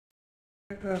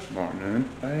Good morning.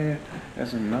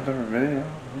 It's another video,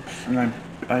 and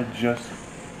I just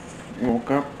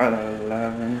woke up at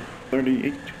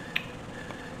 11:38.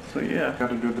 So yeah,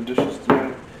 gotta do the dishes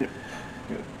today. Yeah.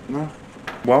 No.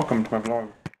 Welcome to my vlog.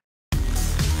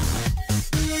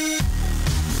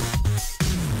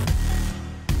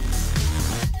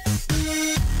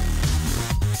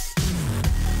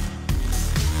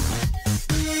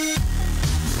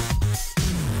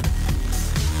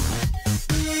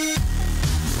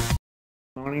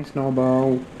 Morning,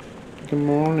 Snowball. Good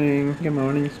morning. Good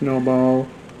morning, Snowball.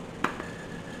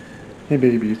 Hey,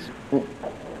 babies. Oh.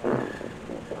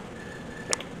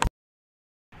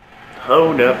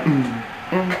 Hold up.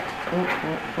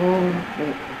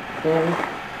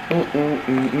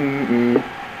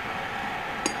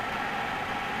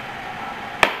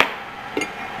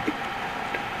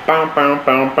 Bow, bow,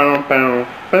 bow, bow,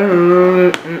 bow.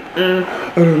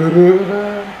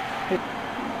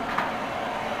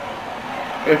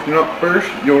 If not first,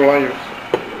 you're liars.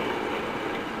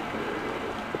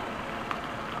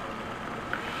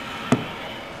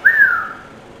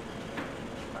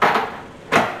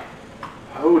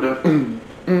 Hold up.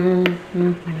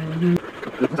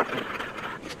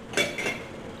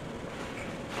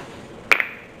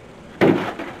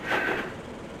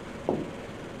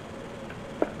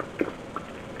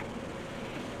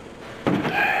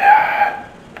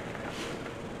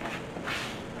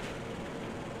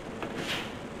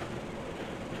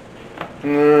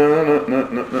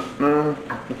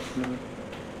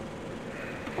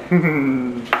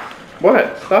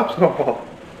 What? Stop, Snowball.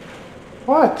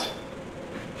 What?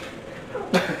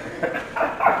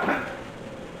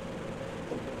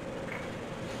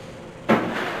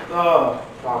 Oh,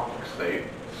 fuck's sake.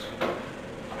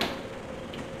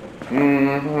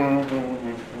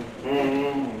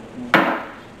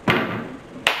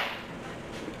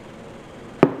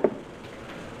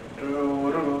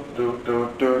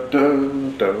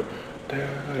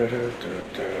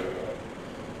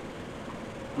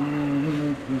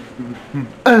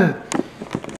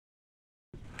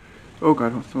 Oh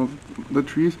god, so the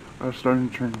trees are starting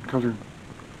to turn color.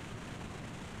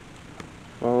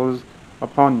 Falls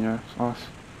upon you, sauce.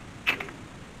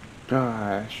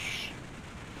 Gosh.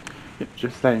 Yeah,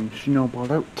 just saying,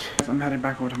 snowball out. I'm heading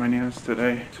back over to my nana's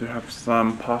today to have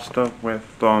some pasta with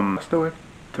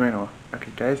tomato.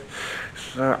 Okay guys,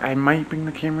 so I might bring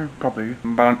the camera, probably,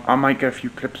 but I might get a few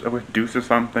clips with Deuce or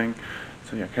something.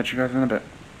 So yeah, catch you guys in a bit.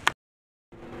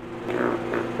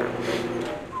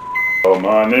 Oh,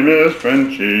 my name is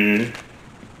Frenchie.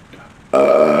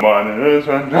 My name is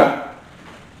Frenchie.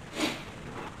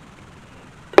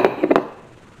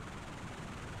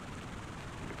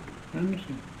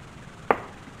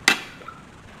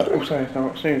 Oh,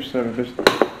 sorry, service.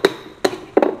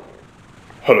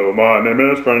 Hello, my name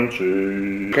is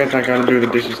Frenchie. Guess I gotta do the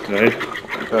dishes today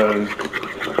because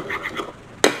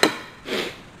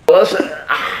listen,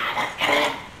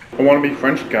 I want to be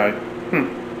French guy.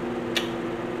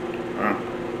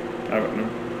 I don't know.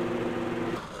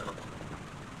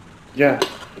 Yeah.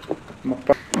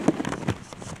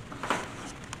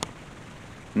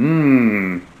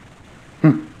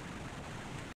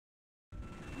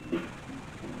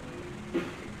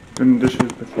 Doing the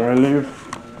dishes before I leave.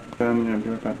 Then yeah, be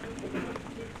right back.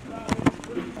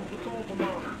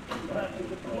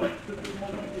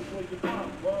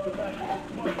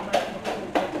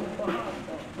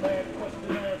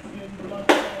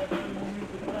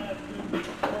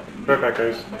 Right back,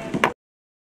 guys.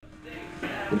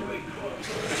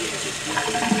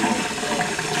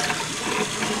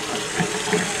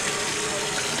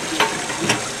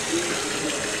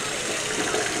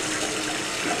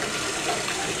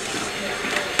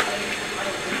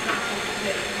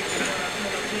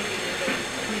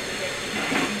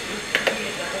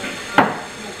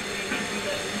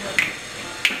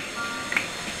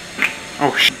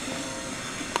 Oh shit.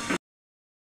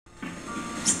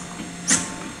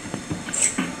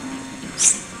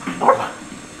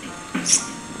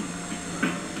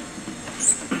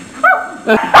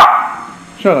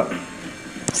 Shut up.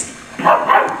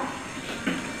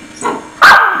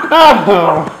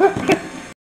 Oh.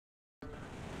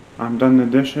 I'm done the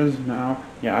dishes now.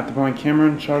 Yeah, I have to put my camera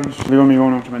in charge. They're gonna be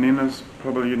going over to my nana's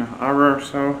probably in an hour or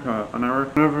so. An hour,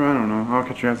 whatever, I don't know. I'll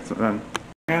catch you guys then.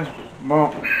 Guys,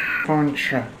 well, phone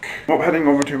check. Well, heading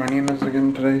over to my nana's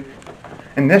again today.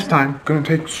 And this time, gonna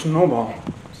take Snowball.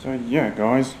 So yeah,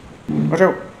 guys. Watch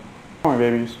out. Come on,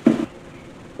 babies.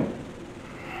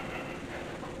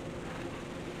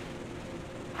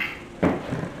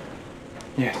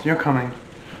 Yes, you're coming.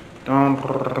 Don't.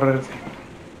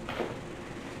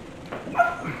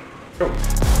 Go.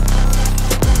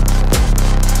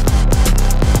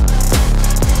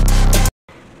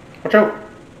 Watch out!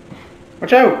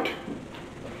 Watch out!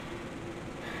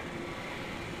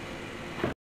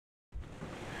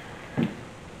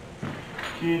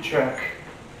 Key check.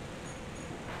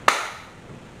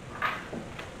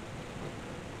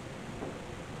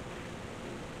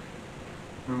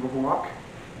 Remember who walk?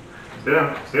 Sit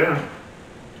down, sit down.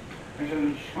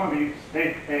 Come on, you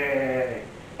stay. Hey,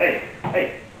 hey,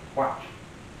 hey, watch.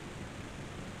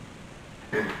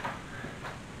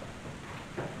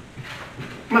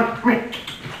 Come on, come here.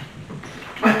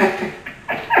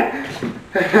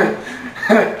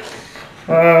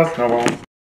 Snowball.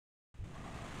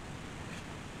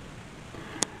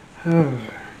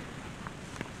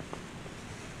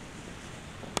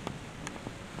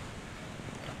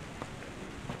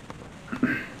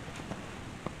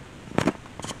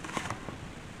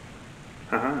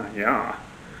 Yeah.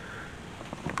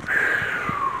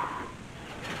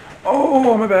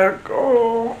 Oh, my back.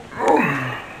 Oh.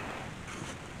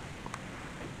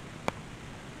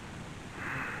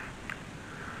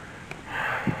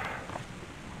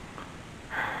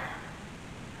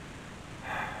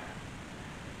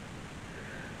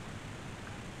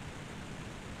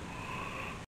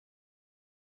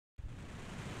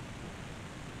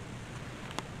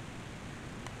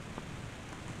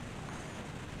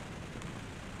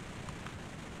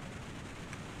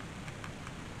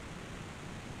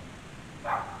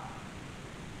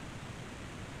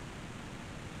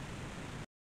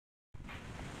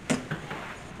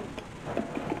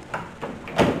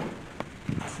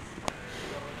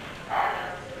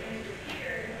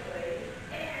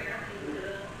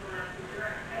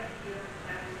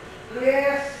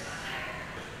 Yes.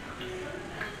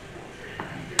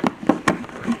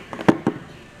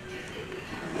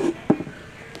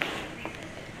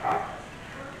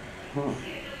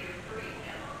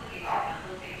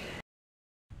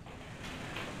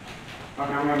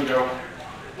 Okay, I'm gonna go.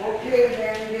 Okay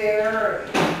then, dear.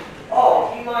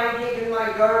 Oh, do you mind taking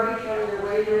my garbage on your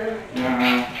way there?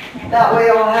 Yeah. That way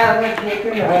I'll have it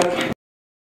taken out.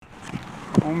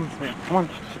 Come on.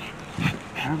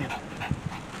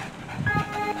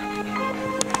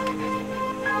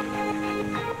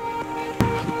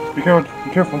 Be careful.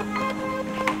 Be careful.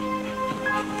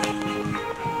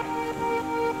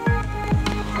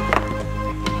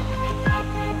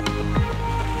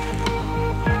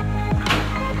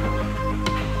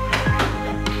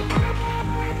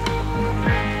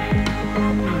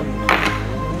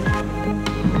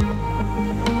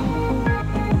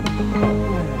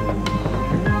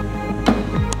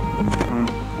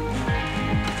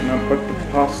 Gonna put the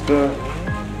pasta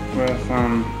with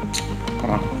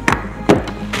hold on.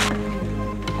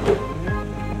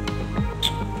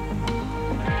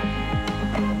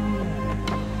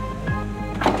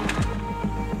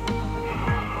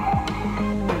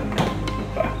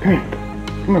 Come here.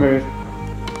 Come on, baby.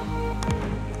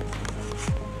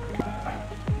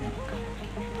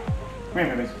 Come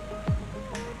here, babies.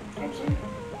 Oops.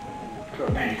 Good,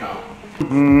 there you go.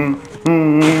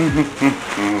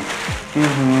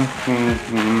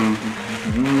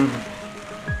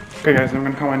 Okay guys, I'm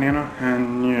gonna call my Nana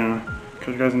and yeah, catch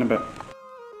you guys in a bit.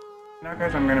 Now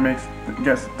guys, I'm gonna make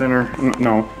guess dinner,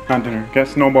 no, not dinner,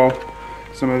 guess Snowball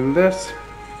some of this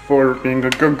for being a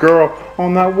good girl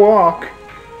on that walk.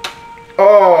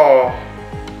 Oh!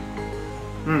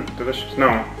 Delicious.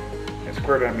 No. It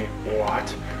squirted at me.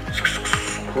 What?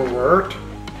 Squirt?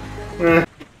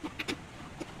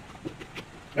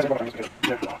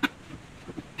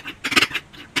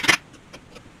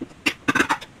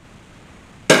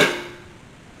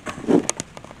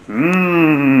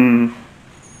 Mmm.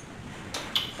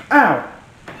 Ow!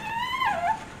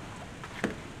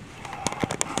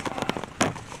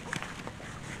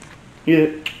 Eat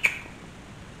it.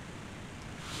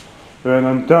 Guys,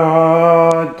 I'm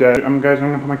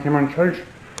gonna put my camera on charge.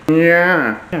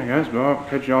 Yeah. Yeah, guys, well, I'll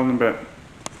catch y'all in a bit.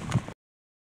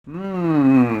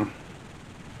 Mmm.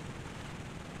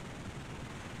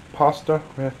 Pasta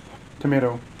with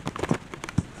tomato.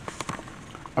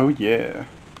 Oh yeah.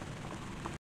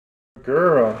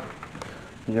 Girl.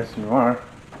 Yes, you are.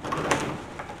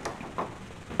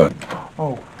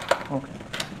 Oh, okay.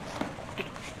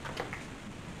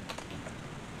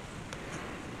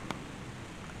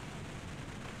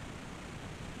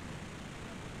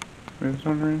 Wait, this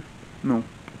one right? No.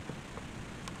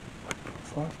 What the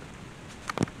fuck?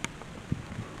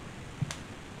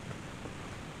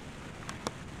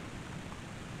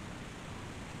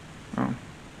 Oh.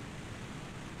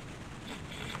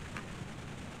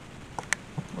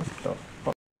 What the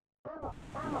fuck?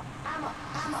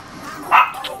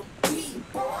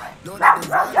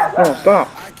 Oh, stop.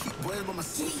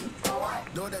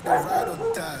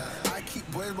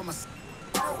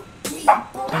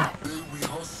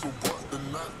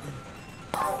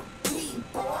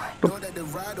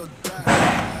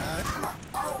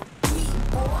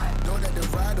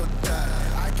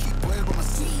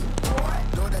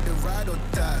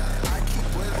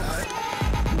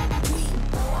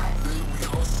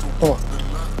 Oh.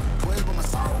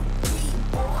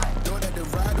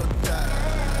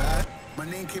 My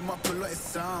name came up a lot of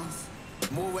sounds,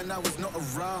 more when I was not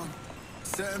around.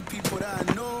 Certain people that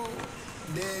I know,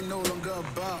 they ain't no longer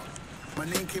about. My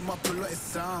name came up a lot of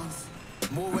sounds,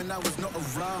 more when I was not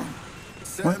around.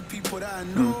 Certain people that I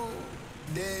know,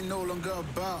 they ain't no longer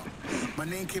about. My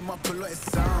name came up a lot of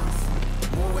sounds,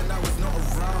 more when I was not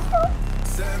around.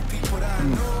 Certain people that I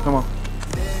know, Come on.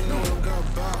 they ain't no longer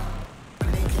about.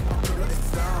 My name came up a lot of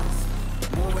sounds,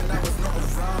 more when I was not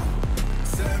around.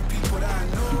 Certain people that I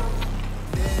know,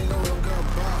 they ain't no longer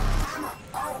about. I'm a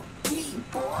OG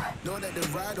boy. Know that they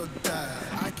ride or die.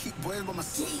 I keep boys by my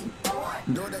side.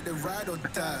 Know that they ride or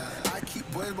die. I keep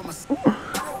boys by my side.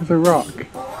 It's a rock.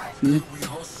 See?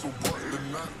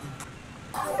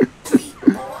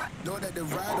 Know that they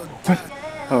ride or die.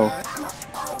 Oh.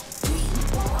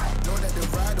 Know that they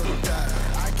ride or die.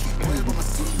 I keep boys by my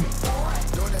side.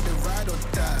 Know that they ride or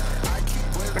die. I keep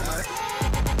boys by my side.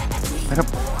 Back up.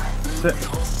 Sit.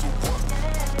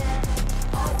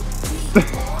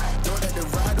 Know that they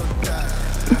ride or die.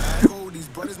 Cold, these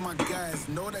brothers my guys.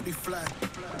 Know that they fly.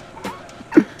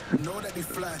 Know that they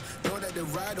fly. Know that they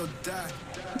ride or die.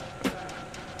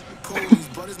 Cold, these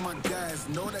brothers my guys.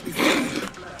 Know that they fly.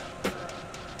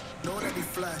 Know that they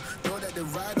fly. Know that they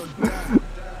ride or die.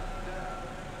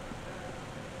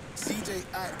 CJ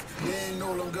Ike, they ain't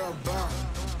no longer about.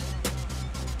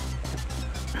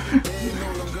 They ain't no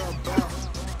longer about.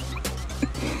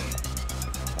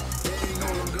 They ain't no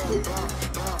longer about.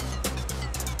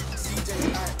 CJ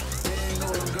Ike, they ain't no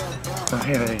longer about. Oh,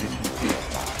 here it is.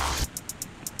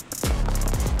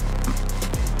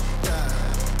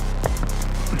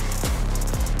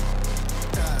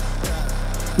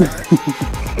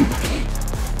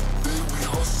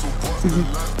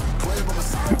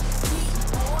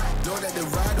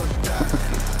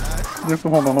 Just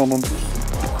hold on.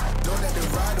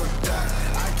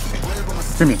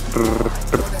 Come here.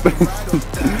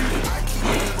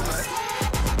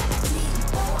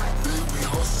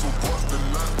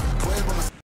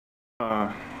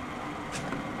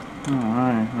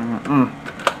 Alright.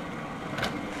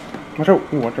 Watch out.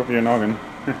 Ooh, watch out for your noggin.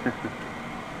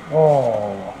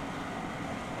 Oh.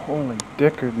 Holy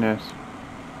dickerness.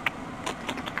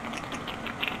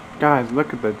 Guys,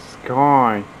 look at that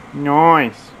sky.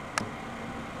 Nice.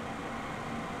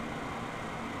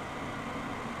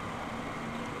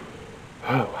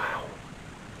 Oh, wow.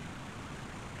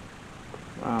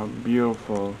 Wow,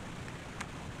 beautiful.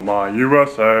 My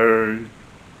USA.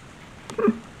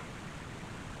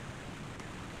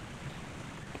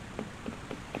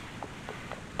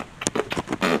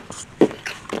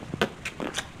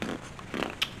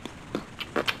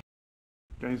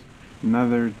 Guys,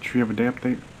 another Tree of a Day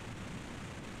update.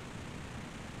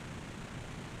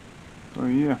 Oh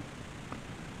yeah.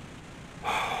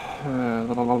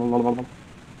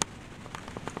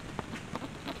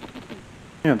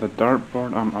 Yeah, the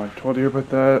dartboard. I told you about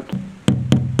that.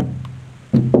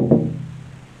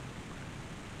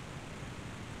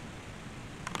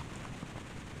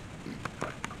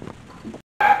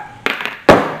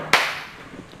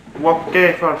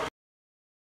 Okay, first.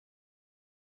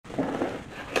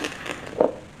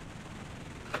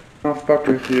 I'll fuck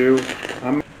with you.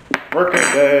 I'm working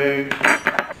day.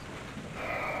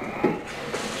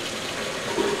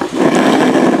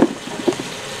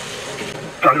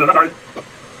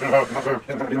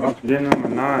 Lleno my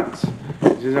nuts.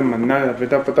 These are my nuts.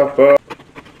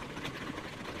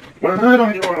 When I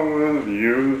don't want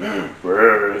you,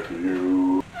 with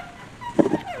you.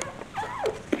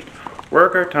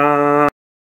 Worker time.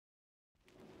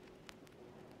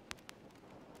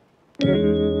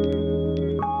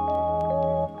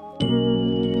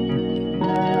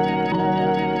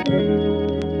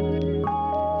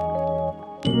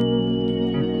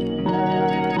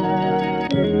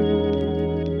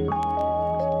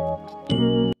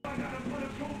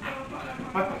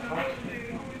 What the fuck?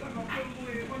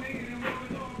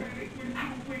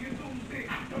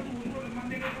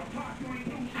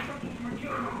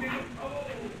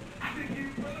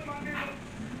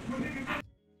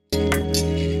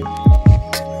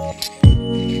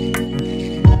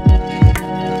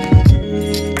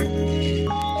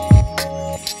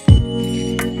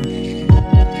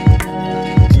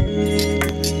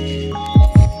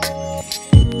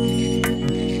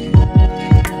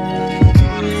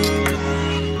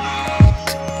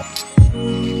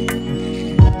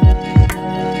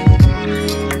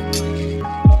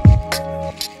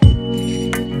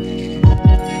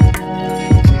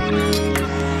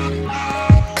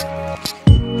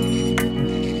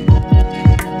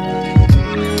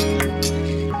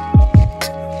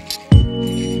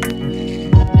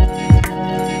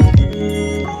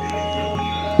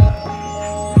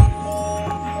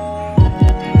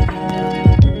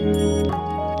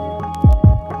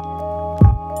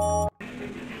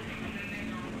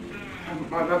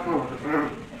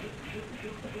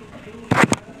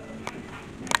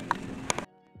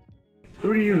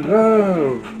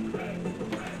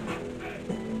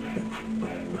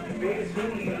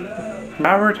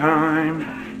 Shower time.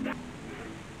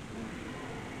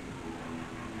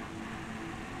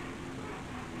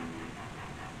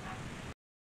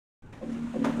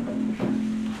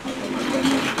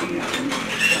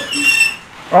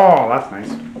 Oh, that's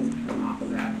nice.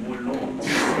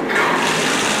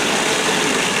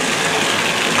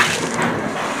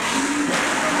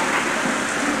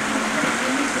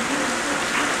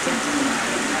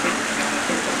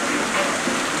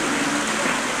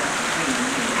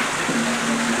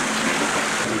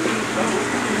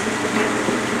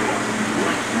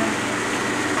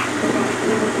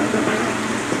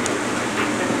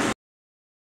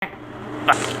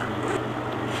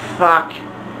 Fuck.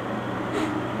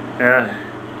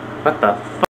 What the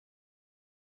fuck?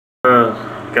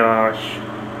 Oh, gosh.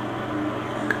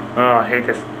 Oh, I hate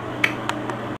this.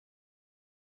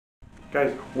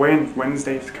 Guys,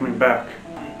 Wednesday's coming back.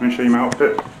 Let me show you my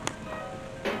outfit.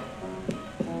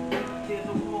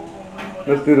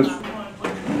 Let's do this.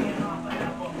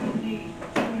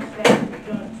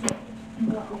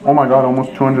 Oh my god,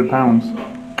 almost 200 pounds.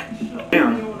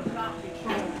 Damn.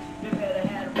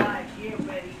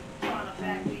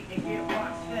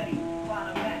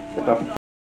 What the f?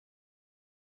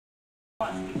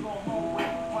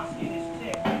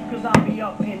 Cause I'll be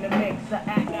up in the mix, I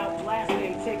act out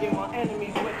blasting, taking my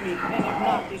enemies with me, and if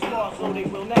not, they scar so they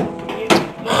will never forgive me.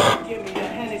 Lord, give me the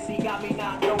Hennessy, got me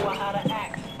not knowing how to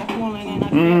act. I'm falling and I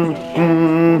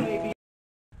can't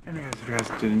Anyway guys, if you guys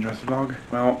did enjoy this vlog,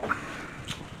 well,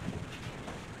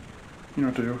 you know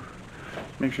what to do.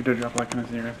 Make sure to drop a like on this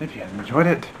video guys if you guys enjoyed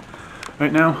it.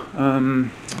 Right now,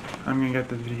 I'm gonna get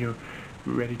this video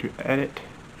ready to edit.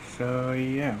 So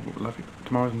yeah, love you.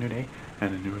 Tomorrow's a new day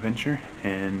and a new adventure,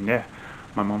 and yeah,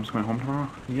 my mom's going home tomorrow.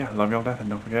 Yeah, love y'all to death, and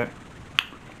don't forget,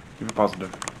 keep it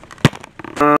positive.